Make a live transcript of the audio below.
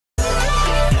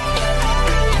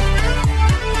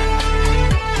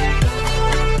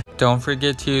Don't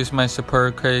forget to use my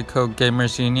support credit code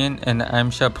GamersUnion in the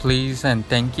item shop, please and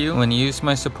thank you. When you use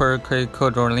my support credit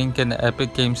code or link in the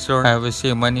Epic Game Store, I will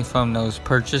receive money from those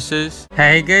purchases.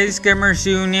 Hey guys,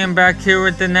 GamersUnion back here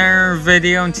with another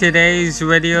video. Today's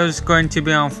video is going to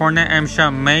be on Fortnite item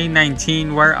shop May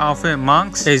 19 Wear Outfit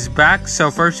Monks is back.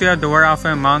 So first we have the Wear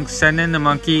Outfit Monks, Send in the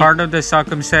Monkey, part of the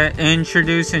Sockum set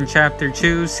introduced in Chapter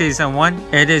 2 Season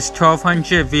 1. It is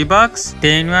 1200 V-Bucks.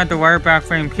 Then we have the Wear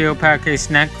Backframe Peel Pack, a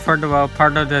snack for the well,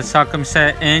 part of the Sockum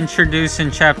set introduced in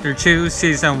Chapter 2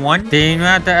 Season 1. Then we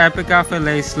have the Epic Outfit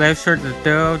Lace Lift for the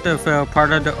Thrill of the Field,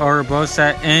 part of the Orbo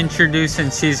set introduced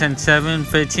in Season 7,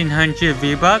 1500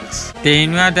 V-Bucks.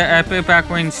 Then we have the Epic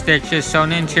Backwing Stitches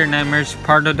sewn into your nightmares,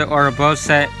 part of the Orbo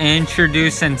set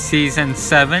introduced in Season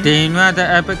 7. Then we have the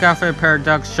Epic Outfit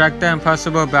Paradox Strike the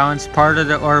Impossible Balance, part of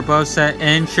the Orbo set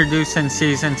introduced in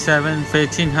Season 7,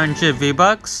 1500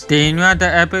 V-Bucks. Then we have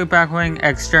the Epic Backwing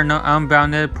External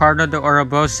Unbounded, part of the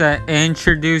Orbo set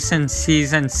introduced in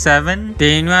Season 7.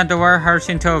 Then we have the War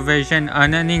Harshington Vision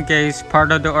Unending Gaze,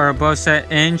 part of the Orbo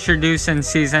set introduced in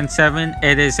Season 7.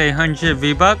 It is 800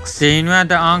 V-Bucks. Then we have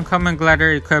the Oncoming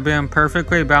Glider Equilibrium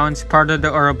Perfectly Balanced, part of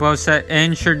the Orbo set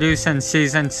introduced in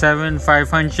Season 7,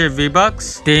 500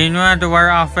 V-Bucks. Then we have the War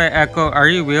Outfit Echo Are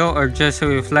You Real or Just a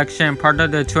Reflection, part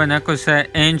of the Twin Echo set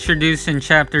introduced in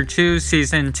Chapter 2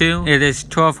 Season 2. It is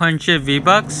 1200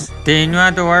 V-Bucks. Then we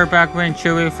have the War Backwind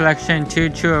True Reflection 2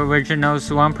 True Originals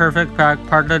 1 Perfect Pack,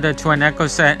 part of the Twin Echo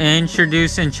set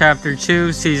introduced in Chapter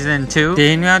 2 Season 2.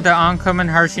 Then we have the Oncoming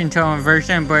Harshington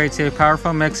Version, but it's a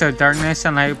powerful mix of darkness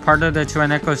and light, part of the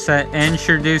Twin Echo set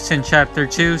introduced in Chapter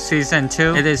 2 Season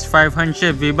 2. It is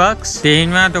 500 V-Bucks. Then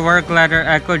we have the War Glider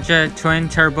Echo Jet Twin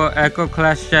Turbo Echo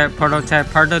Class Jet Prototype,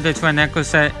 part of the Twin Echo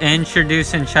set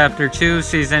introduced in Chapter 2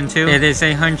 Season 2. It is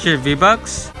 800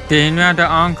 V-Bucks. Then we have the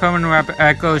Oncoming Rap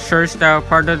Echo Short Style,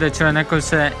 part of the Twin Echo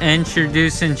set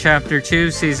introduced in Chapter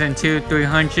 2 Season 2,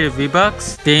 300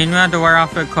 V-Bucks. Then we have the War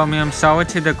Outfit Chromium Solid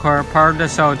to the Core, part of the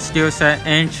Solid Steel set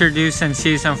introduced in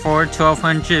Season 4,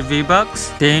 1200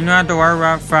 V-Bucks. Then we have the War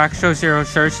Rock Fractal Zero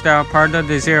Short Style, part of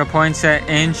the 0 Point set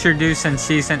introduced in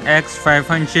Season X,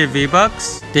 500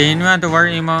 V-Bucks. Then we have the War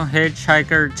Emo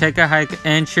Hitchhiker Take a Hike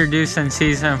introduced in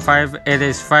Season 5. It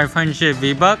is 500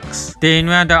 V-Bucks. Then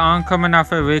we have the Oncoming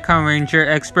Outfit Recon Ranger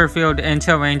Expert Field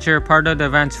Intel Ranger, part of the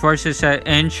Advanced Forces set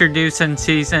introduced in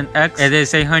Season X. It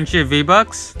is 800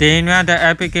 V-Bucks. Then we have the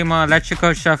Epic Emo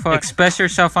Electrical Shuffle Express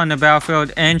Yourself on the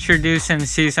Battlefield introduced in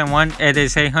Season 1. It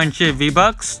is 800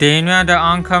 V-Bucks. Then we have the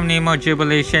Oncoming Nemo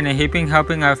Jubilation, a heaping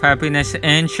helping of happiness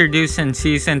introduced in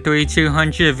Season 3,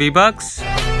 200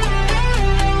 V-Bucks.